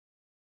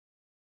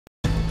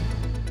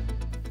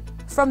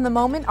From the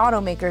moment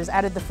automakers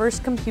added the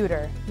first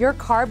computer, your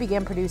car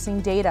began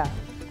producing data.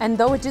 And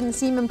though it didn't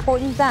seem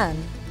important then,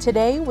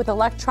 today, with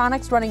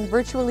electronics running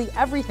virtually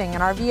everything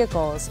in our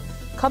vehicles,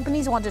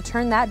 companies want to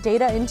turn that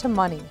data into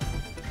money.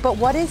 But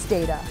what is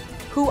data?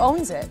 Who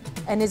owns it?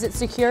 And is it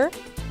secure?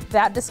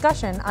 That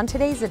discussion on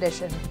today's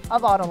edition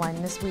of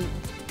Autoline This Week.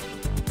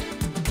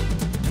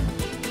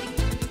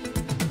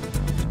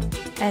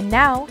 And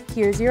now,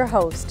 here's your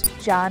host,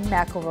 John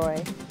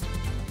McElroy.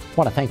 I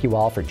want to thank you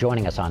all for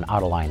joining us on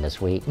Autoline this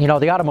week. You know,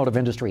 the automotive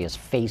industry is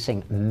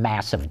facing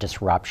massive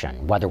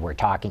disruption, whether we're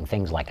talking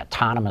things like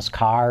autonomous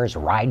cars,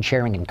 ride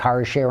sharing and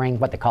car sharing,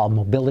 what they call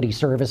mobility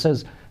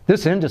services.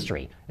 This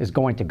industry is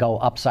going to go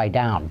upside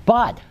down,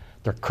 but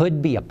there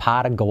could be a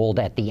pot of gold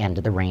at the end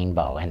of the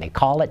rainbow, and they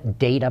call it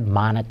data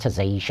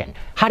monetization.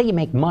 How do you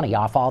make money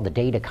off all the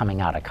data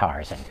coming out of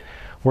cars? And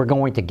we're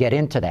going to get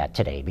into that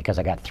today because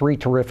I got three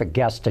terrific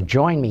guests to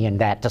join me in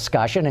that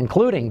discussion,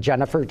 including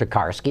Jennifer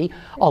Dukarski,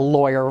 a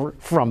lawyer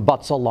from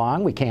Butzel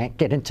Long. We can't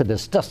get into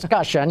this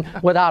discussion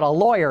without a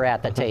lawyer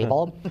at the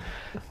table.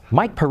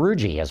 Mike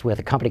Perugi is with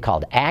a company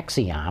called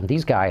Acxiom.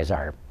 These guys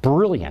are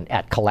brilliant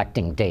at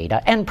collecting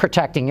data and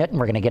protecting it, and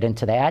we're going to get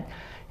into that.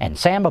 And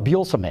Sam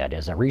Abuelsamid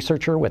is a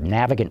researcher with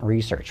Navigant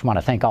Research. I want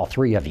to thank all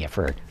three of you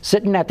for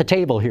sitting at the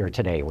table here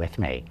today with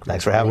me.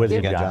 Thanks for having us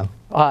again,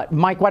 John.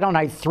 Mike, why don't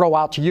I throw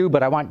out to you,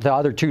 but I want the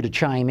other two to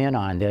chime in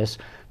on this.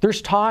 There's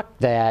talk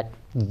that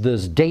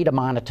this data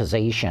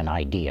monetization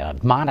idea,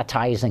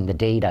 monetizing the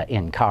data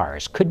in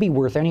cars, could be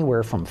worth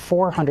anywhere from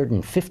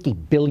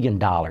 $450 billion,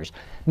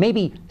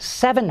 maybe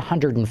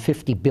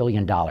 $750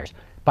 billion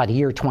by the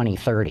year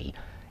 2030.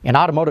 In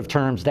automotive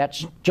terms,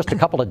 that's just a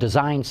couple of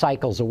design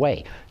cycles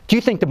away. Do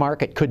you think the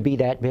market could be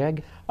that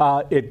big?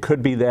 It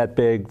could be that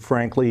big,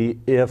 frankly,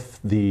 if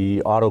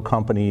the auto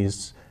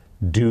companies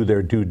do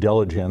their due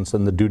diligence,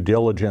 and the due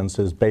diligence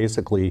is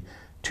basically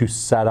to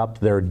set up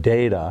their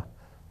data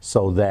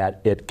so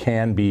that it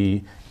can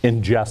be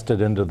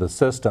ingested into the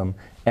system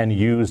and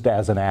used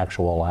as an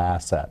actual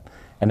asset.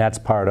 And that's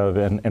part of,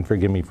 and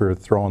forgive me for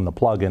throwing the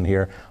plug in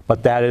here,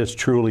 but that is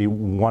truly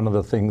one of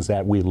the things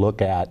that we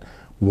look at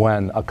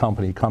when a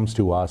company comes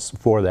to us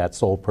for that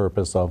sole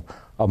purpose of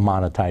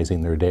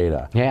monetizing their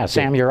data. Yeah,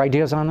 Sam, your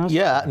ideas on this?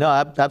 Yeah, no,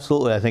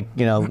 absolutely. I think,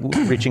 you know,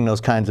 reaching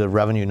those kinds of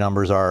revenue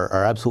numbers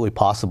are absolutely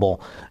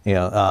possible. You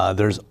know,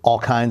 there's all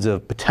kinds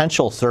of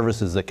potential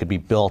services that could be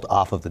built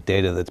off of the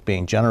data that's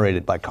being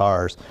generated by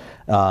cars,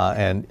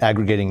 and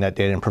aggregating that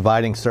data and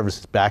providing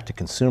services back to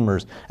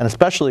consumers. And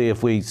especially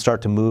if we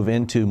start to move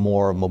into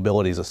more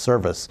mobility as a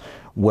service,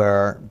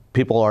 where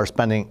people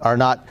are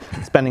not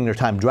spending their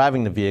time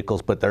driving the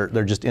vehicles, but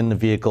they're just in the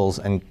vehicles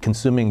and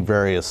consuming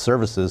various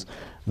services,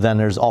 then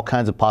there's all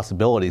kinds of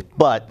possibilities.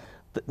 But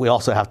we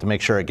also have to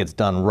make sure it gets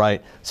done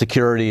right.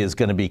 Security is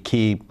going to be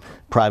key.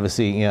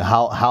 Privacy, you know,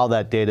 how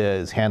that data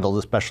is handled,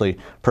 especially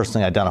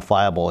personally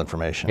identifiable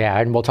information. Yeah,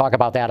 and we'll talk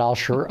about that all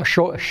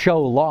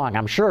show long,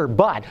 I'm sure.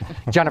 But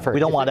Jennifer, we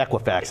don't want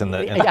Equifax in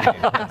the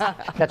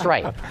That's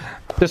right.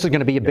 This is going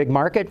to be a big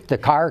market. The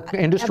car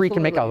industry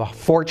can make a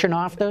fortune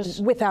off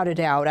this. Without a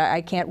doubt. I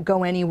can't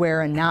go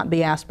anywhere and not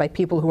be asked by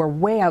people who are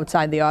way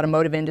outside the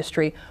automotive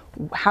industry,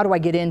 how do I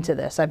get into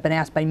this? I've been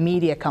asked by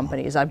media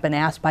companies. I've been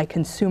asked by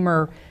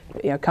consumer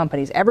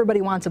companies. Everybody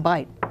wants a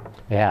bite.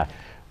 Yeah.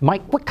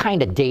 Mike, what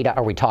kind of data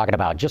are we talking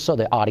about, just so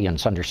the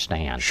audience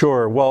understands?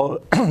 Sure. Well,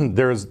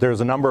 there's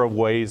a number of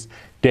ways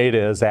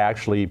data is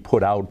actually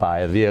put out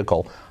by a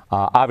vehicle.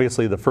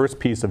 Obviously, the first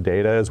piece of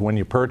data is when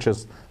you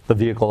purchase the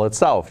vehicle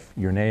itself,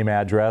 your name,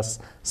 address,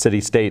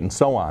 city, state, and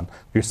so on.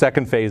 Your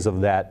second phase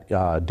of that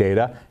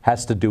data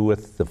has to do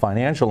with the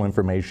financial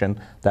information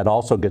that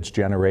also gets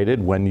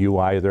generated when you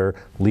either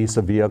lease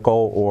a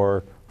vehicle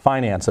or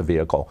finance a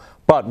vehicle.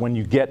 But when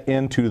you get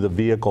into the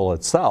vehicle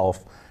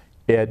itself,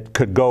 it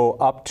could go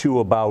up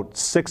to about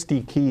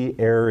 60 key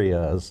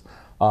areas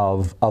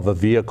of a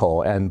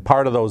vehicle, and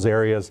part of those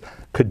areas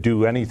could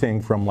do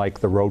anything from like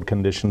the road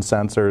condition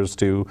sensors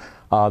to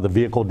the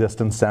vehicle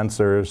distance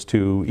sensors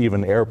to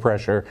even air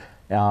pressure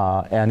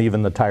and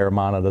even the tire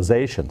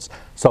monetizations.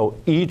 So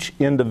each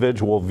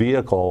individual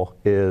vehicle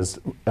is,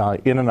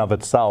 in and of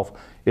itself,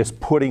 is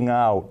putting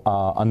out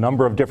a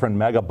number of different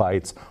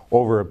megabytes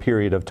over a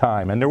period of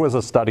time. And there was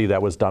a study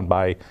that was done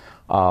by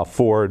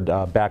Ford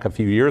back a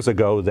few years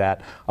ago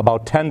that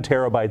about 10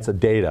 terabytes of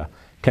data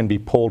can be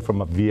pulled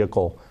from a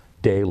vehicle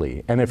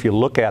daily. And if you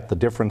look at the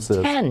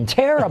differences... 10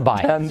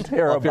 terabytes? 10 terabytes.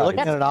 Well, if you're looking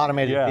at an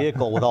automated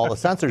vehicle with all the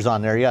sensors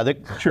on there, yeah,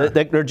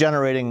 they're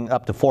generating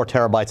up to 4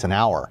 terabytes an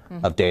hour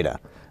of data.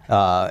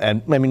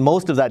 And I mean,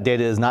 most of that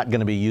data is not going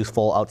to be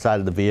useful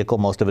outside of the vehicle.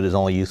 Most of it is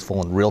only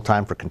useful in real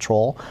time for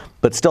control.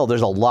 But still,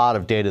 there's a lot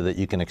of data that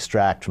you can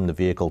extract from the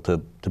vehicle to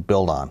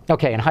build on.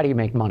 Okay, and how do you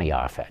make money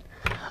off it?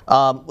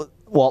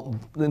 Well,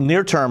 the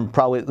near term,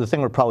 probably the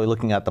thing we're probably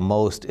looking at the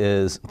most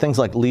is things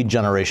like lead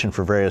generation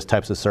for various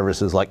types of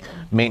services, like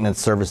maintenance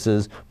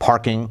services,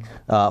 parking.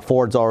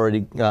 Ford's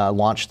already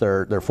launched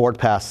their Ford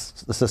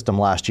Pass system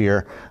last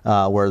year,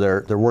 where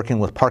they're working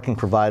with parking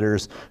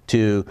providers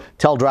to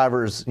tell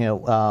drivers,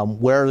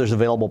 where there's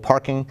available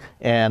parking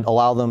and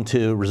allow them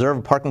to reserve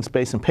a parking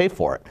space and pay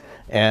for it.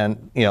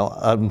 And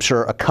I'm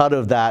sure a cut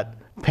of that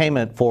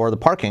payment for the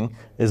parking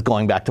is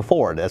going back to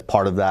Ford as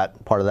part of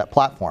that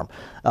platform.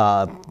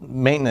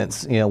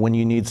 Maintenance, when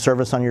you need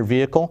service on your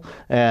vehicle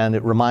and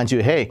it reminds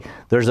you, hey,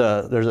 there's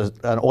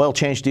an oil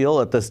change deal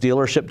at this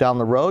dealership down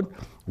the road.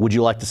 Would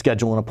you like to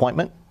schedule an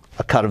appointment?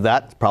 A cut of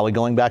that is probably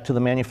going back to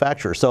the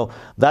manufacturer. So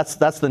that's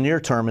the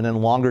near term, and then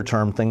longer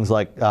term things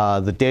like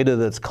the data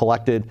that's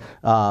collected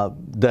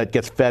that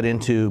gets fed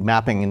into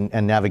mapping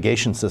and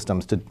navigation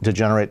systems to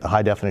generate the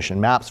high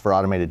definition maps for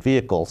automated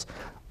vehicles.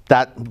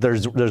 That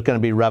there's going to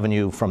be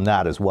revenue from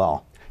that as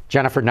well.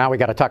 Jennifer, now we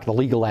got to talk the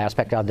legal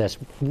aspect of this.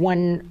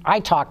 When I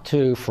talk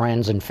to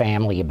friends and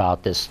family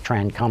about this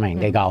trend coming,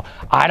 they go,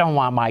 I don't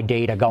want my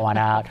data going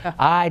out.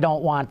 I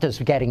don't want this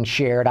getting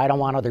shared. I don't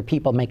want other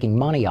people making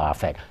money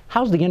off it.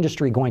 How's the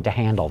industry going to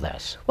handle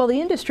this? Well, the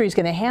industry is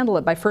going to handle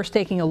it by first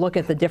taking a look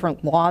at the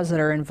different laws that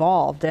are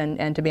involved.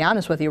 And to be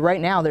honest with you,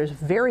 right now there's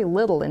very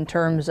little in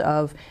terms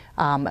of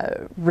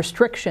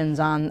restrictions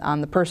on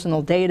the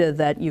personal data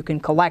that you can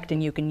collect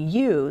and you can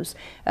use,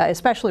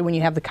 especially when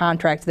you have the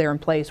contracts there in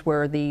place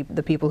where the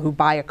people who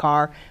buy a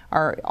car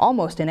are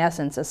almost, in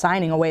essence,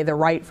 assigning away the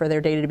right for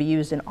their data to be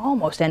used in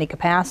almost any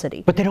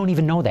capacity. But they don't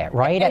even know that,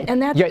 right?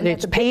 And that's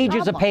it's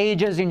pages of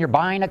pages, and you're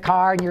buying a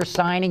car and you're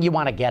signing. You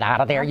want to get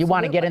out of there. Absolutely. You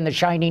want to get in the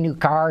shiny new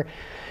car.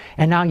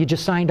 And now you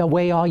just signed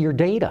away all your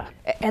data.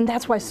 And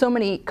that's why so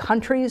many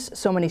countries,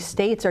 so many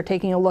states are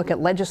taking a look at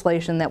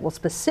legislation that will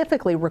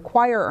specifically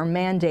require or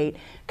mandate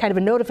kind of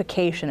a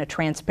notification, a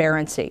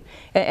transparency.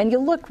 And you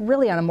look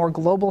really on a more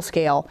global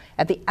scale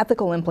at the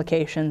ethical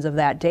implications of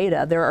that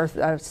data. There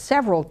are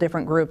several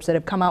different groups that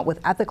have come out with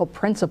ethical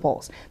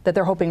principles that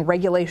they're hoping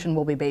regulation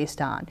will be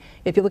based on.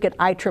 If you look at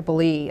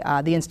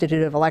IEEE, the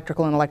Institute of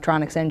Electrical and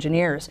Electronics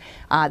Engineers,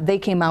 they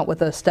came out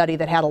with a study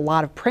that had a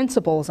lot of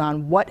principles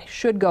on what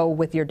should go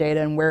with your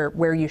data and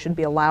where you should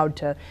be allowed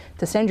to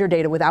send your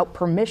data without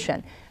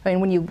permission. I mean,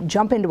 when you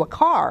jump into a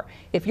car,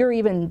 if you're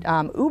even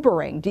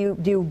Ubering, do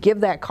you give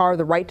that car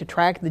the right to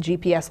track the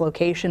GPS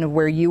location of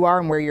where you are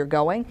and where you're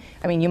going?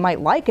 I mean, you might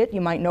like it,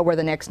 you might know where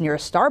the next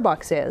nearest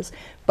Starbucks is,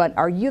 but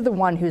are you the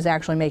one who's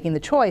actually making the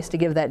choice to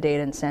give that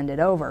data and send it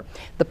over?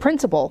 The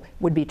principle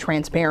would be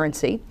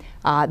transparency,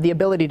 the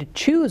ability to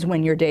choose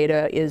when your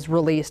data is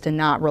released and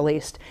not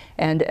released,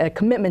 and a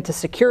commitment to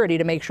security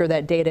to make sure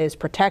that data is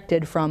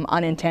protected from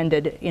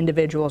unintended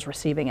individuals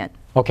receiving it.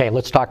 Okay,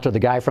 let's talk to the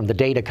guy from the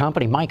data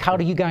company. Mike, how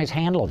do you guys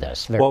handle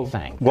this very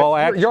thing? Well,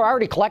 actually, you're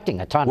already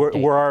collecting a ton of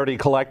data. We're already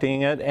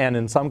collecting it, and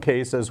in some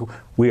cases,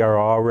 we are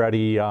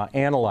already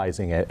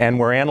analyzing it. And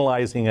we're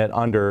analyzing it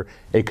under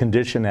a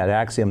condition at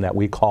Acxiom that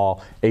we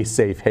call a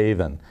safe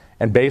haven.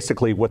 And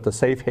basically what the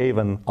safe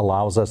haven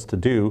allows us to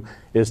do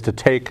is to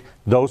take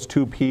those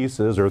two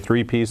pieces or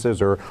three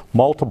pieces or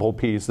multiple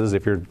pieces,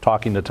 if you're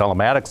talking to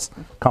telematics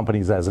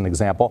companies as an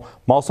example,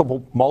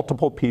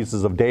 multiple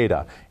pieces of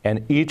data.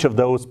 And each of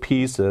those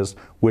pieces,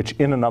 which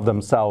in and of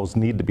themselves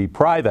need to be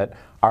private,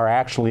 are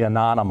actually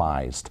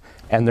anonymized.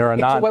 And they're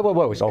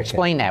anonymized. Wait. Okay.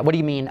 Explain that. What do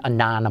you mean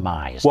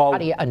anonymized? Well, how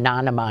do you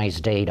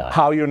anonymize data?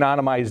 How you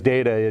anonymize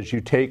data is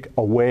you take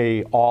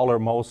away all or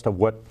most of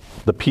what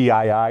the PII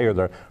or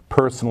the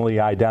personally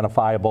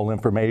identifiable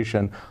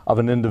information of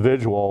an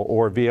individual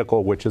or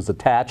vehicle which is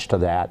attached to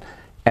that.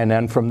 And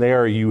then from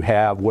there you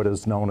have what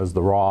is known as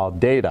the raw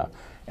data.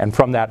 And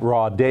from that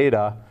raw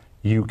data,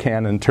 you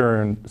can in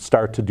turn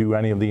start to do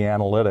any of the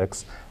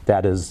analytics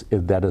that is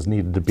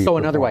needed to be So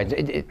in other performed.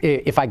 words,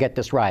 if I get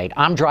this right,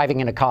 I'm driving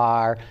in a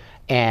car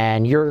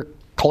and you're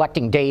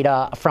collecting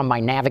data from my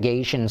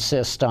navigation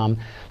system.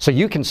 So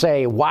you can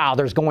say, wow,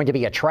 there's going to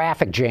be a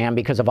traffic jam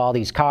because of all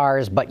these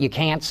cars, but you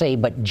can't say,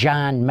 but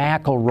John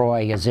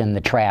McElroy is in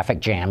the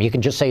traffic jam. You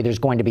can just say there's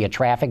going to be a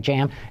traffic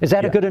jam. Is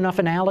that a good enough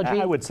analogy?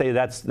 I would say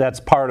that's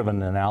part of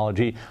an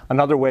analogy.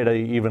 Another way to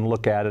even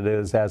look at it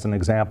is, as an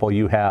example,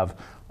 you have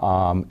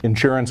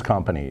insurance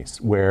companies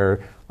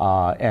where,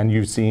 and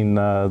you've seen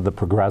the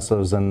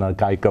Progressives and the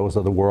Geicos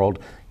of the world,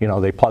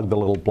 they plug the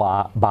little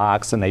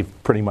box and they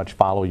pretty much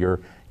follow your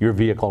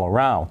vehicle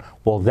around.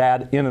 Well,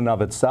 that in and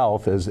of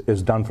itself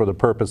is done for the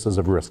purposes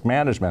of risk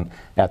management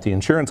at the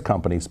insurance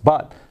companies,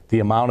 but the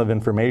amount of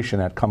information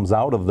that comes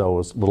out of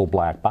those little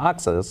black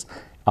boxes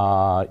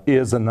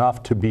is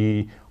enough to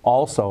be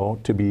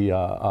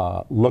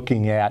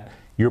looking at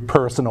your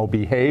personal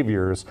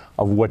behaviors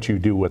of what you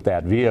do with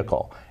that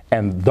vehicle.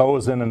 And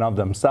those in and of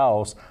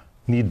themselves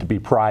need to be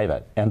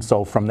private. And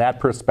so from that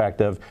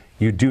perspective,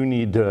 you do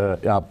need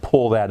to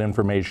pull that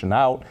information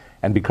out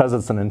And because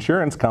it's an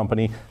insurance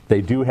company,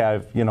 they do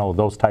have, you know,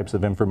 those types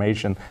of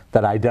information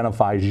that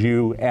identifies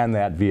you and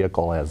that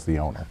vehicle as the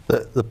owner.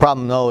 The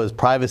problem, though, is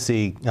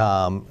privacy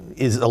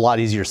is a lot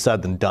easier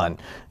said than done.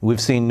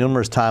 We've seen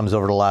numerous times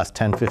over the last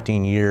 10,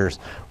 15 years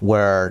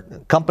where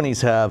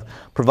companies have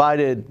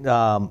provided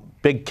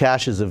big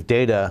caches of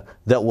data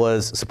that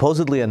was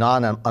supposedly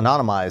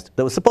anonymized,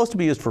 that was supposed to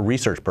be used for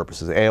research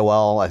purposes.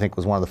 AOL, I think,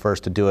 was one of the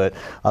first to do it.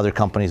 Other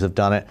companies have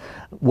done it,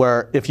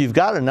 where if you've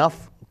got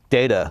enough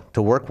data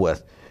to work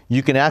with,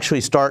 you can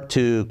actually start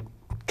to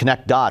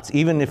connect dots.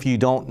 Even if you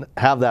don't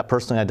have that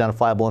personally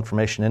identifiable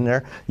information in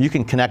there, you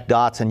can connect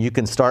dots and you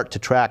can start to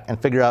track and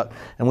figure out.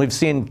 And we've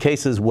seen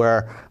cases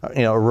where,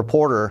 you know, a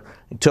reporter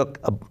took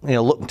a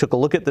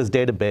look at this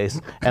database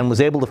and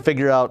was able to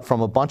figure out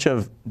from a bunch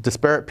of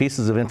disparate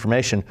pieces of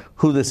information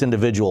who this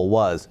individual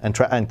was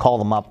and call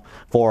them up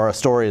for a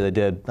story they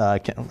did.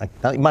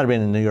 It might have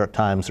been in the New York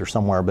Times or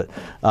somewhere, but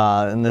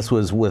and this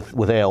was with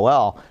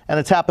AOL, and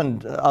it's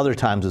happened other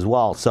times as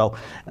well. So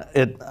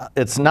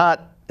it's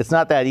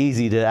not that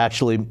easy to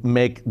actually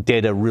make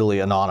data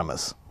really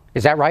anonymous.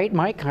 Is that right,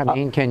 Mike? I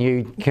mean, can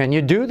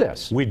you do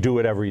this? We do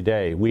it every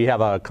day. We have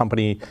a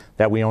company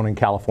that we own in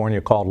California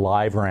called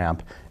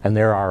LiveRamp, and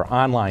they're our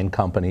online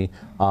company.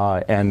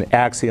 And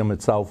Acxiom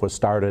itself was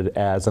started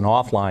as an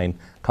offline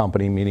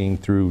company, meaning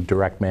through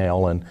direct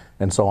mail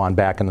and so on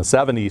back in the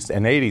 70s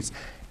and 80s.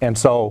 And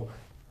so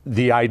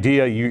the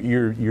idea,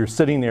 you're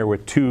sitting there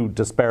with two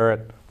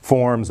disparate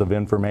forms of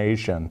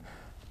information.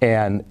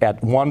 And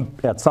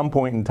at some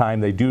point in time,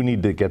 they do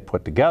need to get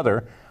put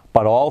together,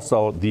 but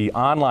also the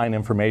online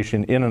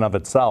information in and of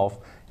itself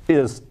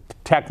is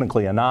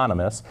technically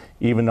anonymous,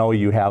 even though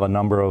you have a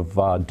number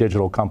of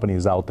digital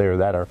companies out there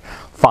that are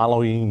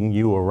following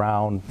you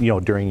around, you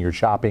know, during your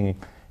shopping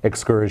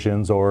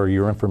excursions or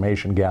your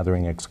information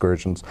gathering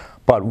excursions.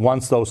 But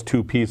once those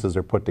two pieces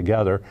are put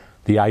together,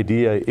 the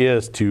idea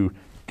is to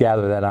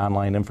gather that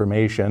online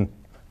information,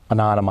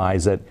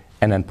 anonymize it,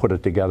 and then put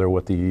it together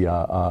with the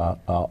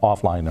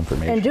offline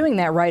information. And doing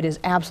that right is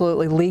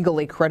absolutely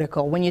legally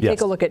critical. When you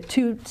take a look at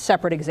two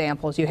separate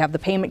examples, you have the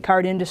payment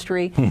card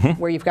industry,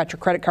 where you've got your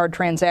credit card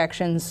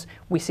transactions.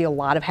 We see a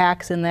lot of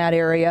hacks in that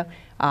area.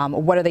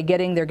 What are they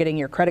getting? They're getting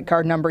your credit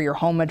card number, your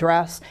home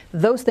address.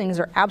 Those things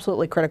are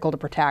absolutely critical to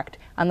protect.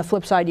 On the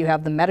flip side, you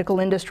have the medical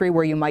industry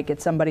where you might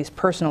get somebody's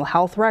personal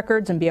health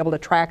records and be able to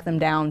track them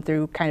down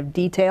through kind of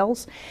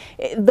details.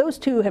 Those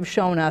two have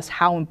shown us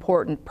how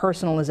important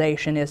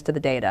personalization is to the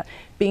data,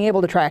 being able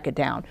to track it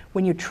down.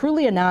 When you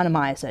truly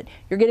anonymize it,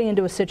 you're getting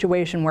into a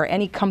situation where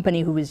any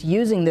company who is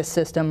using this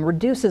system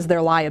reduces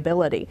their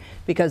liability,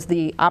 because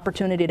the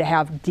opportunity to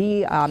have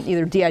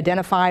either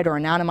de-identified or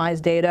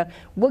anonymized data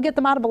will get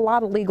them out of a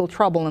lot of legal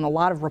trouble and a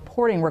lot of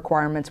reporting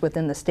requirements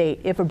within the state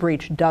if a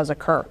breach does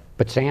occur.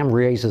 But Sam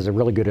raises a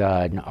really good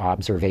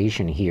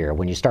observation here.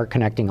 When you start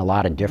connecting a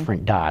lot of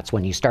different dots,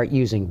 when you start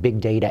using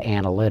big data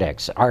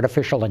analytics,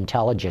 artificial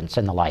intelligence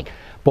and the like,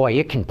 boy,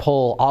 it can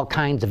pull all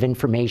kinds of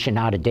information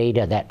out of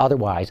data that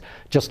otherwise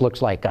just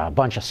looks like a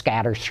bunch of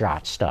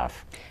scattershot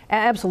stuff.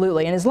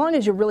 Absolutely, and as long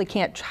as you really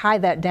can't tie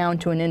that down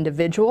to an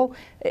individual,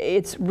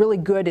 it's really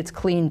good, it's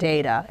clean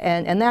data,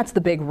 and that's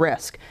the big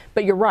risk.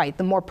 But you're right,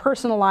 the more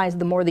personalized,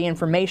 the more the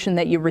information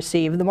that you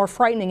receive, the more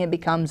frightening it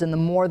becomes and the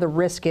more the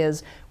risk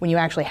is when you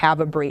actually have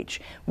a breach.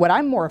 What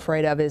I'm more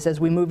afraid of is as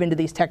we move into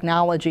these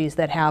technologies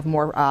that have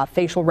more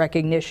facial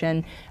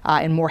recognition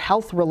and more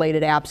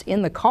health-related apps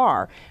in the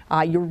car,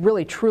 you're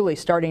really truly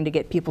starting to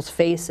get people's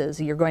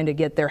faces, you're going to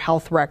get their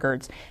health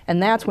records,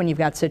 and that's when you've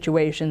got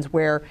situations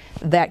where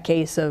that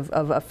case of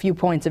a few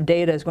points of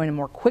data is going to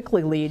more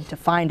quickly lead to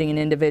finding an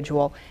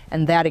individual,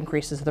 and that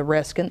increases the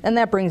risk. And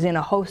that brings in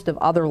a host of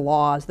other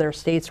laws. There are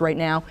states right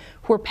now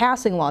who are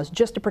passing laws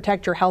just to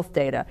protect your health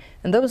data.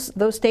 And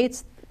those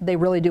states, they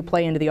really do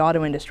play into the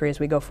auto industry as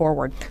we go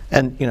forward.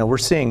 And you know, we're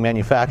seeing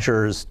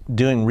manufacturers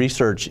doing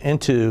research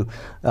into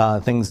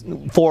things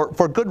for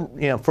good,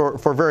 you know,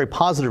 for very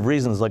positive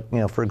reasons. Like, you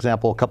know, for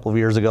example, a couple of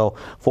years ago,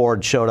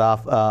 Ford showed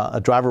off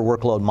a driver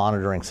workload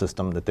monitoring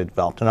system that they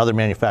developed, and other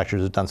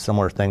manufacturers have done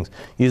similar things,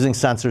 using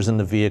sensors in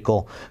the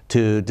vehicle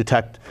to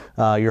detect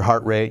your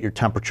heart rate, your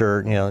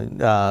temperature.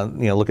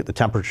 Look at the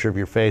temperature of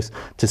your face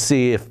to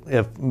see if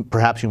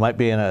perhaps you might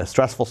be in a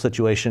stressful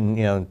situation,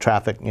 you know,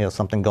 traffic, you know,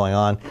 something going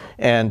on,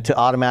 and to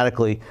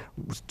automatically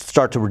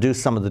start to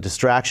reduce some of the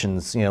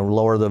distractions, you know,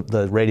 lower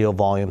the radio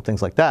volume,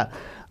 things like that.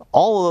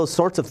 All of those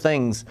sorts of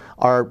things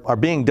are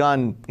being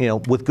done, you know,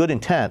 with good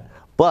intent,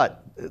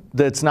 but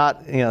it's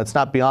not, you know, it's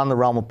not beyond the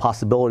realm of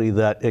possibility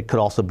that it could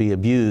also be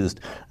abused,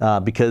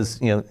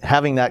 because, you know,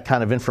 having that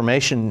kind of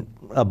information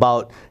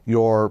about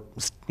your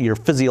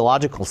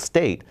physiological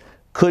state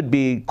could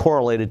be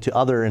correlated to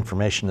other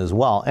information as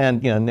well.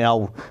 And you know,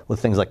 now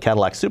with things like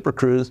Cadillac Super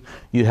Cruise,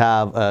 you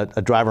have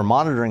a driver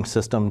monitoring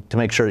system to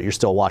make sure that you're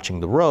still watching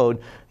the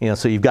road. You know,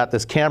 so you've got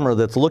this camera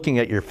that's looking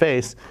at your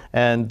face,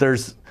 and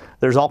there's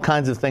all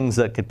kinds of things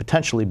that could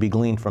potentially be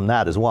gleaned from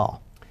that as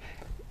well.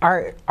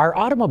 Are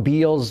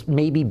automobiles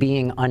maybe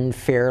being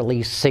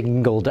unfairly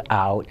singled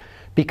out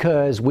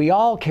because we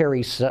all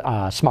carry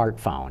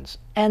smartphones,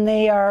 and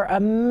they are a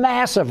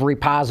massive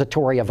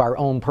repository of our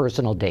own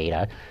personal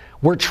data.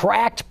 We're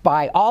tracked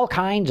by all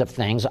kinds of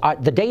things.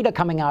 The data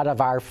coming out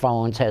of our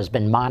phones has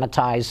been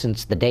monetized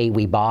since the day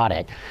we bought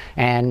it.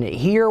 And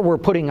here we're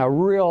putting a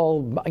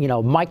real,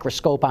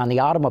 microscope on the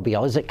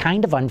automobile. Is it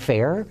kind of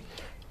unfair?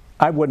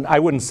 I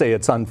wouldn't say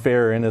it's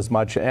unfair in as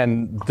much,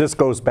 and this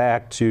goes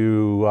back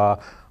to,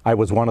 I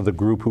was one of the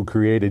group who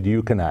created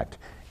Uconnect.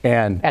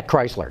 And at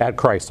Chrysler. At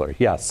Chrysler,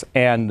 yes.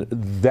 And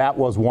that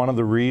was one of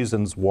the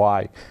reasons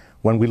why,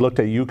 when we looked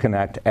at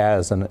Uconnect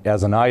as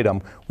an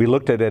item, we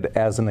looked at it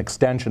as an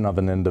extension of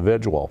an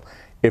individual.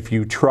 If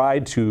you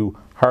tried to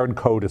hard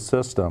code a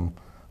system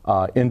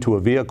into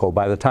a vehicle,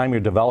 by the time you're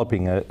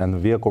developing it and the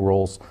vehicle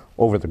rolls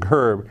over the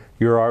curb,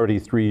 you're already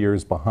 3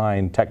 years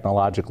behind,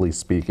 technologically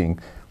speaking,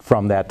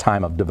 from that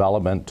time of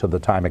development to the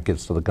time it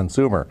gets to the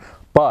consumer.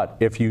 But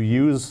if you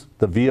use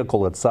the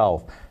vehicle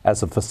itself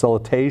as a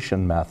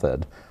facilitation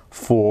method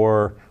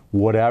for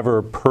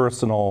whatever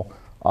personal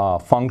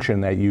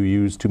function that you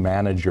use to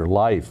manage your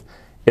life,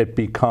 it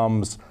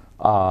becomes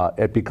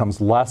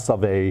less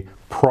of a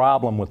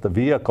problem with the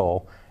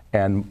vehicle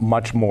and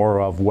much more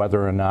of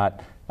whether or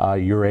not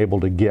you're able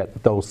to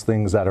get those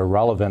things that are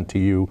relevant to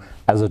you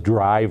as a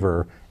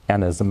driver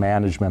and as a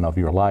management of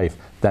your life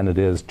than it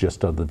is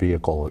just of the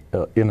vehicle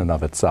in and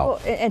of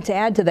itself. Well, and to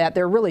add to that,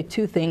 there are really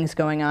two things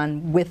going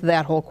on with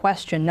that whole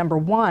question. Number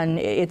one,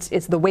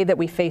 it's the way that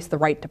we face the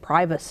right to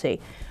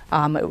privacy.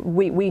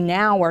 We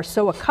now are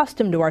so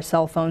accustomed to our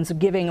cell phones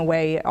giving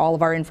away all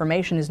of our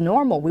information is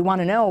normal. We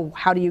want to know,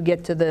 how do you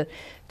get to the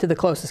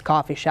closest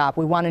coffee shop?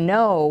 We want to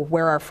know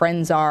where our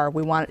friends are.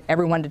 We want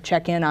everyone to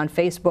check in on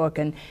Facebook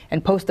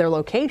and post their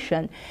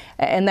location,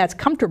 and that's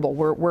comfortable.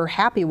 We're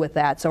happy with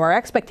that. So our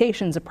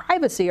expectations of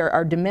privacy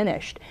are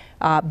diminished.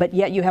 But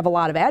yet you have a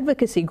lot of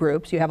advocacy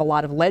groups, you have a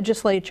lot of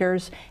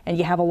legislatures, and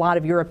you have a lot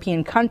of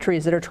European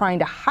countries that are trying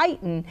to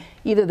heighten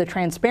either the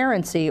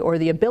transparency or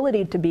the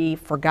ability to be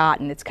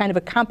forgotten. It's kind of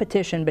a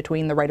competition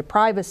between the right of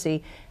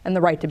privacy and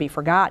the right to be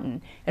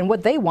forgotten. And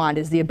what they want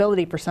is the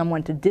ability for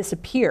someone to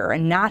disappear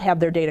and not have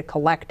their data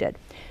collected.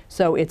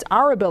 So it's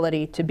our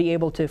ability to be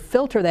able to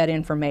filter that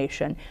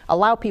information,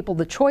 allow people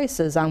the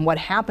choices on what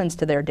happens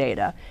to their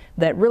data,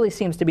 that really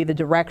seems to be the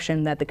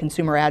direction that the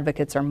consumer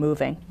advocates are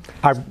moving.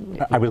 I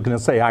was going to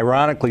say,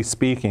 ironically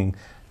speaking,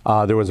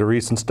 there was a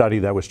recent study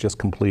that was just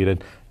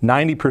completed.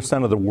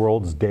 90% of the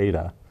world's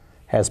data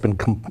has been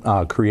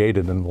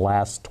created in the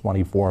last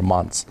 24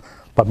 months,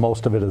 but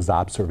most of it is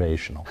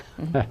observational.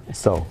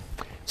 So.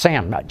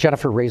 Sam,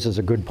 Jennifer raises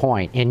a good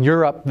point. In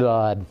Europe,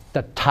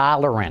 the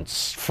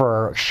tolerance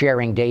for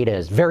sharing data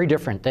is very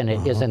different than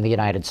it is in the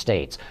United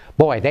States.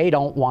 Boy, they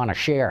don't want to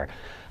share.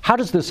 How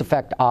does this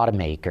affect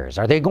automakers?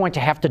 Are they going to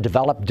have to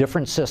develop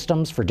different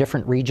systems for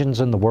different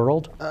regions in the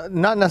world?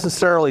 Not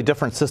necessarily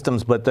different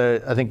systems, but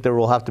I think there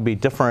will have to be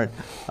different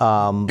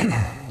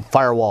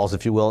firewalls,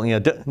 if you will.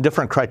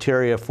 Different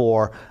criteria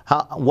for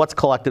what's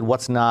collected,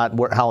 what's not,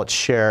 how it's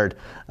shared.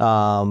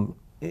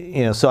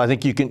 So I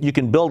think you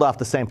can build off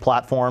the same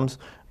platforms,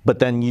 but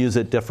then use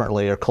it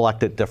differently or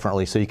collect it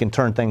differently. So you can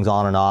turn things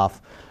on and off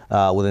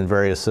within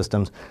various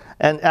systems.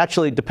 And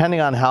actually, depending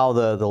on how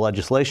the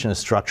legislation is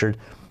structured,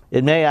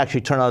 it may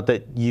actually turn out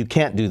that you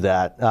can't do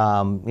that.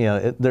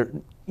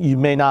 You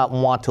may not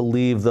want to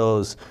leave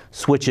those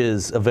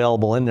switches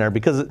available in there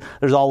because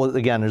there's always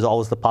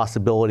the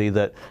possibility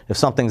that if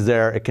something's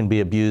there, it can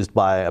be abused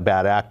by a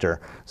bad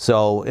actor.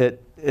 So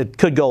it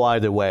could go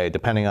either way,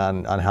 depending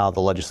on how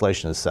the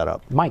legislation is set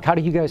up. Mike, how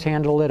do you guys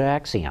handle it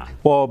at Acxiom?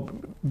 Well,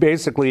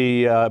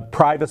 basically,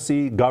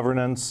 privacy,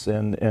 governance,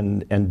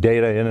 and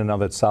data in and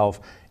of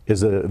itself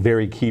is a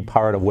very key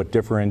part of what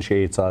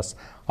differentiates us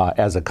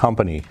as a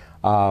company.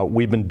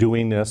 We've been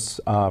doing this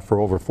for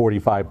over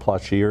 45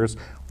 plus years.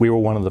 We were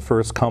one of the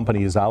first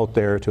companies out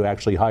there to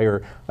actually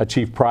hire a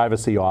chief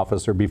privacy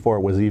officer before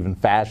it was even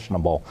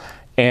fashionable.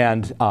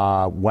 And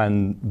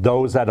when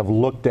those that have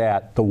looked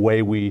at the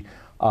way we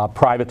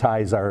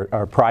privatize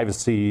our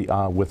privacy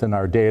within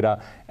our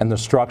data and the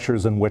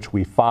structures in which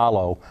we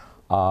follow,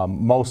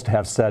 most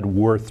have said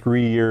we're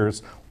 3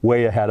 years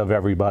way ahead of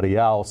everybody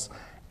else.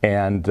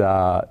 And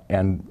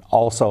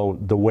also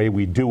the way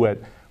we do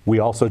it, we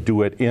also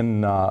do it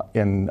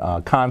in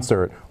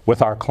concert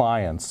with our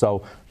clients.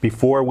 So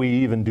before we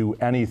even do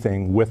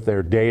anything with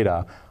their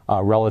data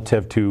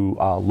relative to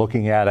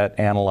looking at it,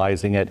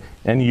 analyzing it,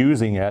 and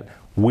using it,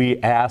 we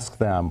ask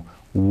them,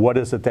 what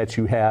is it that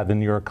you have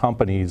in your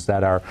companies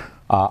that are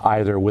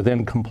either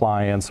within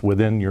compliance,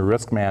 within your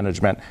risk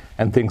management,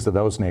 and things of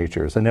those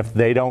natures. And if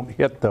they don't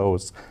hit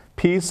those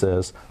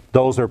pieces,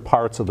 those are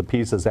parts of the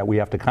pieces that we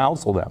have to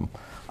counsel them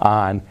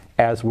on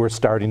as we're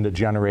starting to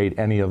generate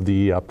any of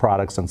the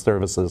products and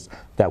services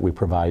that we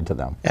provide to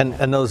them.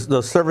 And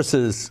those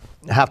services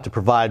have to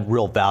provide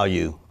real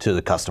value to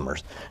the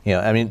customers.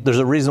 I mean, there's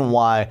a reason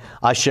why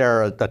I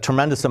share a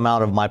tremendous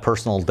amount of my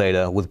personal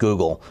data with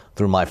Google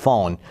through my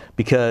phone,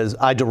 because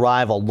I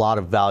derive a lot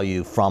of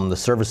value from the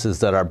services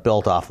that are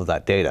built off of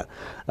that data.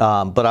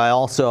 But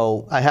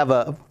I have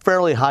a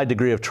fairly high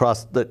degree of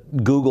trust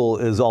that Google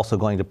is also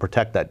going to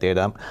protect that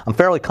data. I'm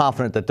fairly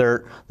confident that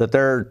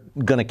they're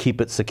going to keep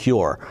it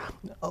secure.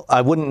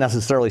 I wouldn't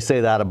necessarily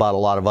say that about a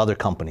lot of other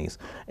companies,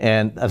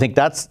 and I think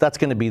that's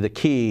going to be the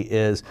key,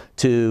 is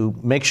to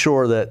make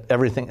sure that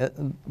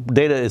everything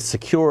data is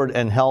secured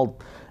and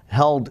held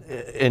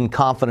in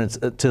confidence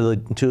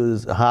to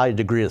as high a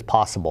degree as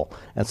possible.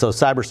 And so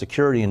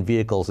cybersecurity in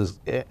vehicles is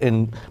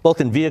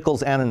both in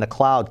vehicles and in the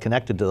cloud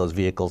connected to those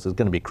vehicles is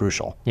going to be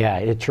crucial. Yeah,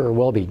 it sure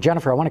will be.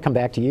 Jennifer, I want to come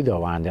back to you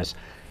though on this.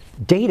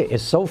 Data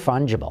is so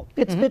fungible.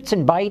 It's bits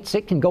and bytes.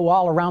 It can go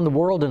all around the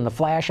world in the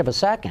flash of a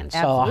second.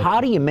 Absolutely. So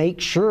how do you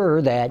make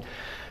sure that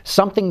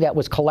something that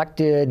was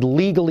collected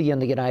legally in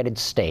the United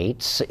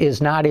States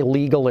is not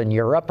illegal in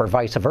Europe or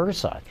vice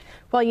versa?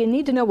 Well, you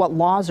need to know what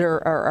laws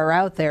are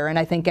out there, and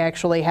I think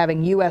actually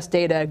having U.S.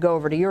 data go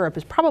over to Europe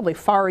is probably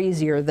far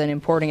easier than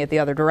importing it the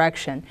other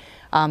direction.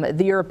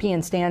 The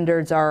European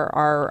standards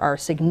are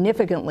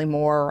significantly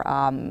more,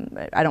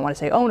 I don't want to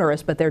say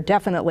onerous, but they're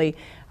definitely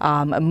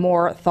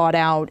more thought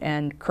out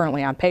and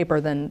currently on paper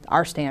than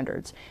our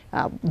standards.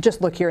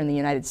 Just look here in the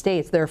United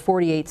States. There are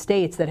 48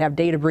 states that have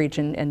data breach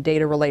and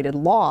data-related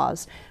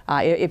laws.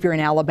 If you're in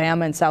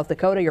Alabama and South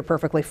Dakota, you're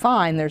perfectly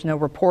fine. There's no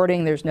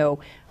reporting, there's no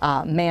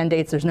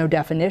mandates, there's no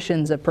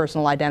definitions of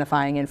personal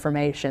identifying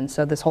information.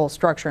 So this whole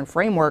structure and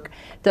framework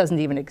doesn't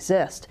even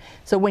exist.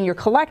 So when you're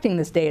collecting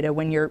this data,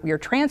 when you're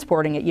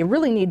transporting it, you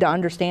really need to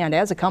understand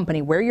as a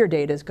company where your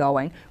data is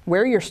going,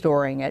 where you're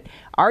storing it,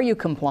 are you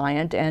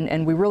compliant,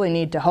 and we really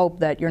need to hope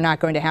that you're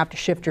not going to have to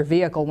shift your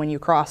vehicle when you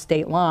cross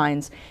state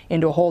lines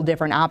into a whole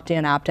different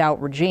opt-in,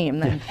 opt-out regime.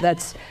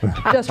 That's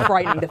just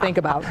frightening to think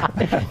about.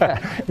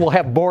 We'll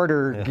have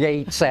border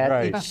gates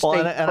at each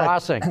state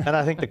crossing. And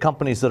I think the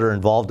companies that are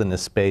involved in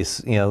this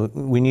space,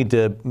 we need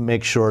to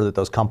make sure that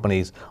those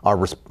companies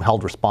are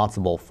held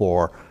responsible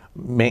for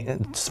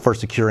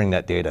securing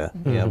that data.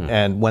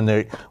 And when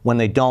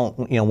they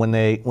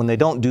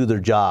don't do their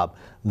job,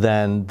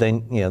 then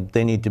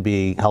they need to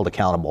be held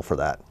accountable for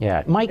that.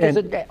 Yeah, Mike,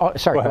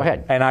 sorry, go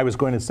ahead. And I was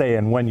going to say,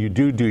 and when you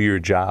do your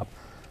job,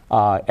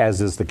 as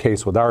is the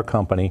case with our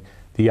company,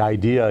 the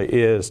idea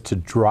is to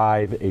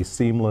drive a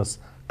seamless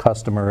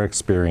customer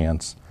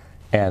experience,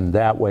 and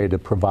that way to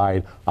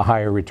provide a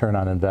higher return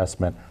on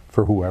investment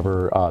for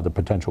whoever the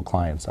potential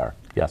clients are.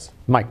 Yes.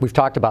 Mike, we've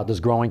talked about this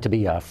growing to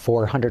be a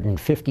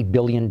 $450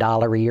 billion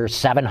a year,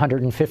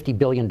 $750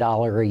 billion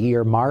a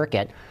year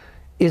market.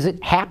 Is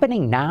it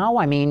happening now?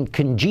 I mean,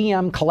 can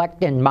GM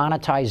collect and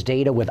monetize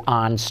data with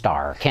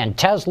OnStar? Can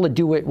Tesla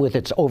do it with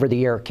its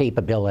over-the-air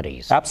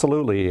capabilities?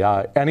 Absolutely.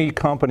 Any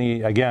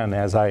company, again,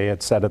 as I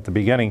had said at the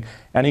beginning,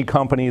 any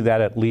company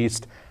that at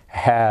least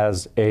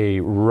has a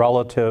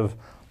relative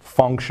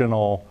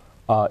functional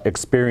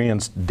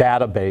experienced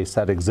database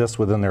that exists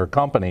within their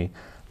company,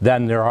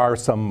 then there are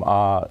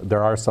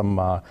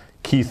some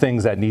key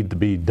things that need to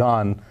be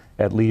done,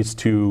 at least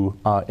to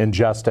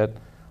ingest it,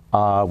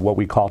 what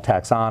we call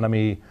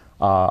taxonomy,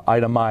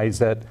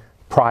 itemize it,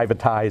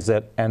 privatize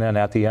it, and then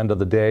at the end of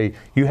the day,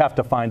 you have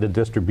to find a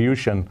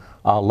distribution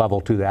level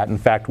to that. In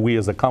fact, we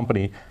as a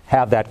company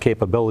have that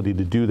capability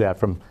to do that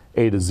from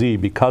A to Z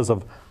because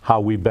of how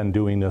we've been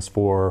doing this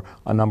for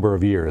a number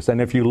of years.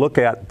 And if you look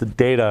at the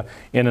data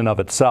in and of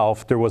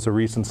itself, there was a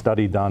recent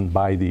study done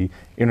by the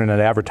Internet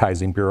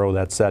Advertising Bureau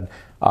that said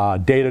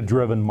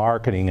data-driven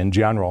marketing in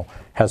general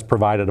has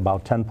provided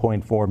about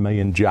 10.4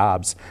 million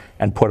jobs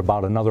and put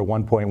about another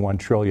 1.1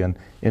 trillion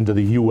into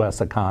the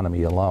U.S.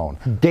 economy alone.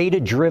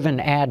 Data-driven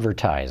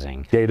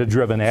advertising.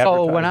 Data-driven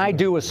advertising. So when I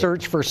do a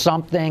search for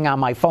something on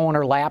my phone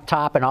or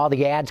laptop and all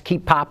the ads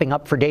keep popping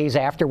up for days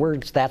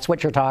afterwards, that's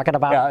what you're talking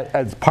about? Yeah,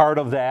 as part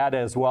of that,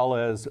 as well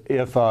as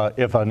if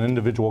an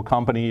individual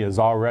company is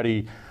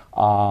already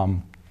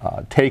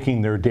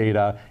taking their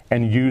data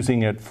and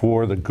using it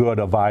for the good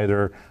of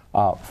either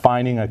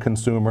finding a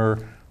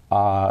consumer,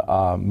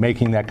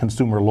 making that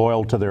consumer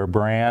loyal to their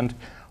brand,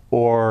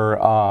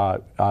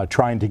 or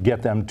trying to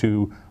get them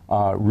to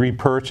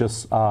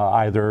repurchase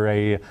either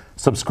a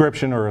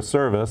subscription or a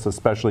service,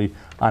 especially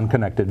on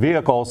connected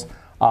vehicles,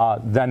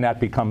 then that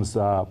becomes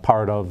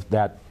part of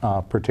that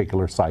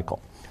particular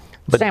cycle.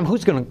 But Sam,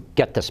 who's going to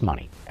get this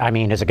money? I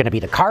mean, is it going to be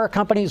the car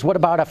companies? What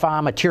about if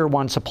I'm a tier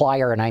 1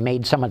 supplier and I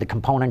made some of the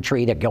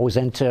componentry that goes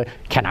into,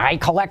 can I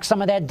collect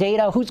some of that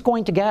data? Who's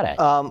going to get it?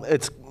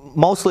 It's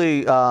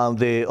mostly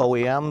the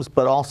OEMs,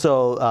 but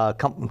also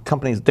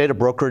companies, data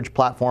brokerage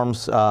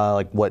platforms,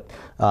 like what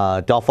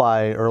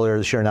Delphi earlier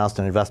this year announced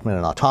an investment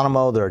in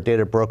Autonomo. They're a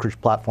data brokerage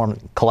platform,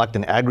 collect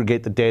and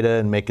aggregate the data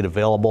and make it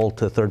available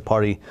to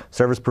third-party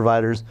service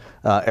providers.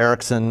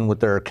 Ericsson with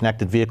their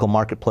connected vehicle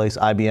marketplace.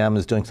 IBM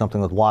is doing something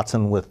with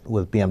Watson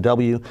with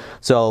BMW.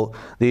 So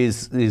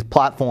these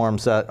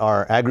platforms that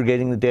are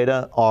aggregating the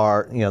data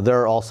are,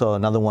 they're also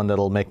another one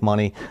that'll make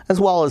money,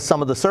 as well as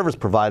some of the service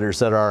providers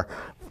that are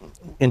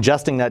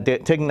ingesting that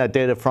taking that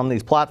data from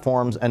these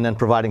platforms and then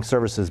providing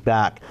services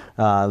back,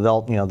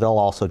 they'll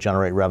also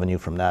generate revenue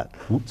from that.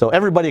 So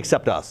everybody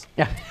except us.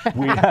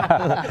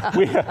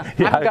 Exactly.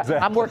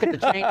 I'm working to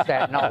change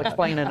that, and I'll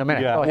explain in a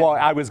minute. Yeah. Go ahead. Well,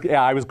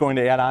 I was going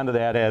to add on to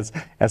that, as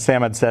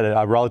Sam had said,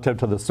 relative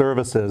to the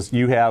services,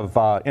 you have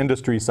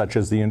industries such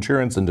as the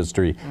insurance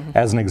industry,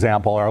 as an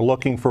example, are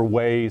looking for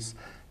ways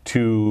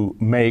to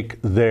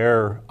make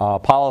their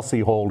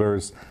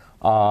policyholders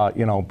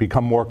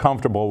become more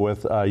comfortable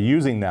with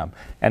using them.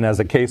 And as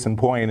a case in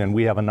point, and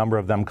we have a number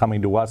of them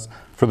coming to us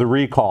for the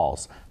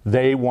recalls,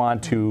 they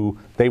want to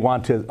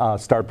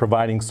start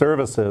providing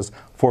services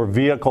for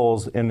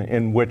vehicles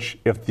in which,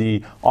 if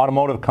the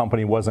automotive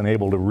company wasn't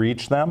able to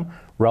reach them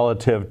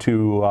relative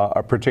to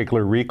a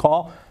particular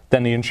recall,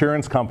 then the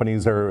insurance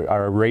companies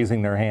are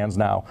raising their hands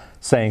now,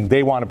 saying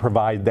they want to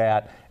provide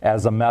that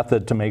as a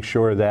method to make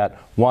sure that,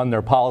 one,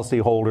 their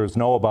policyholders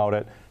know about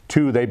it,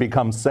 two, they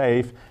become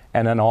safe,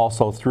 and then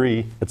also,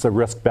 three, it's a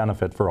risk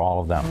benefit for all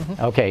of them.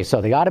 Okay,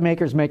 so the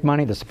automakers make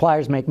money, the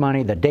suppliers make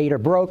money, the data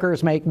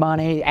brokers make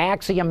money,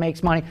 Acxiom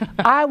makes money.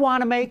 I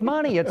want to make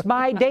money. It's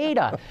my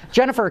data.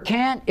 Jennifer,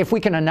 if we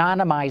can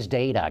anonymize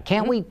data,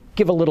 can't we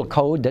give a little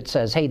code that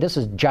says, hey, this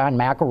is John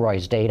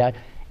McElroy's data,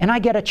 and I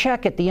get a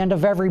check at the end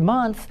of every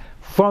month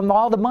from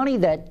all the money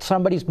that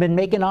somebody's been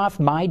making off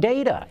my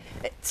data?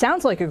 It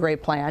sounds like a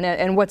great plan,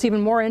 and what's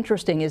even more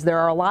interesting is there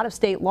are a lot of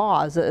state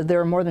laws,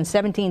 there are more than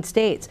 17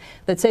 states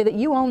that say that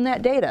you own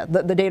that data,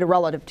 the data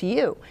relative to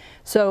you.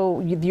 So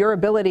your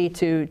ability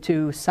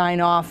to sign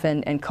off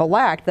and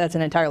collect, that's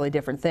an entirely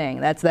different thing.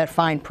 That's that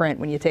fine print.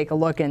 When you take a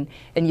look and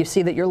you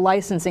see that you're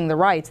licensing the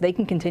rights, they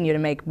can continue to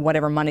make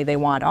whatever money they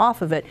want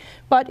off of it,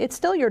 but it's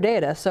still your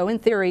data. So in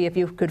theory, if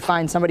you could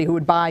find somebody who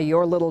would buy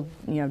your little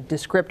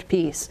descript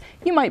piece,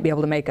 you might be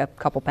able to make a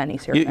couple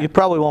pennies here. You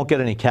probably won't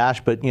get any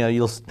cash, but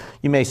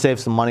you may save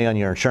some money on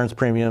your insurance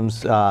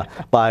premiums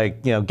by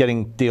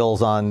getting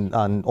deals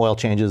on oil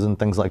changes and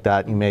things like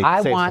that. You may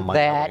save some money. I want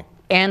that,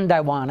 and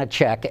I want a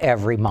check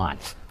every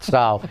month.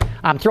 So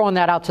I'm throwing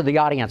that out to the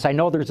audience. I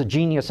know there's a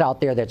genius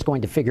out there that's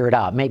going to figure it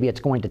out. Maybe it's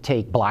going to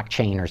take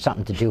blockchain or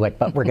something to do it,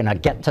 but we're going to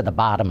get to the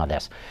bottom of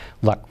this.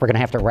 Look, we're going to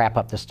have to wrap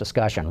up this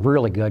discussion.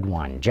 Really good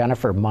one.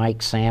 Jennifer,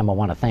 Mike, Sam, I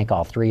want to thank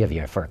all three of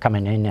you for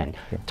coming in and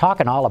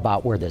talking all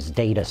about where this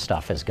data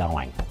stuff is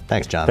going.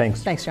 Thanks, John.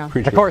 Thanks, John.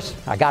 Of course,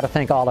 I got to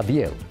thank all of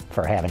you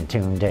for having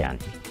tuned in.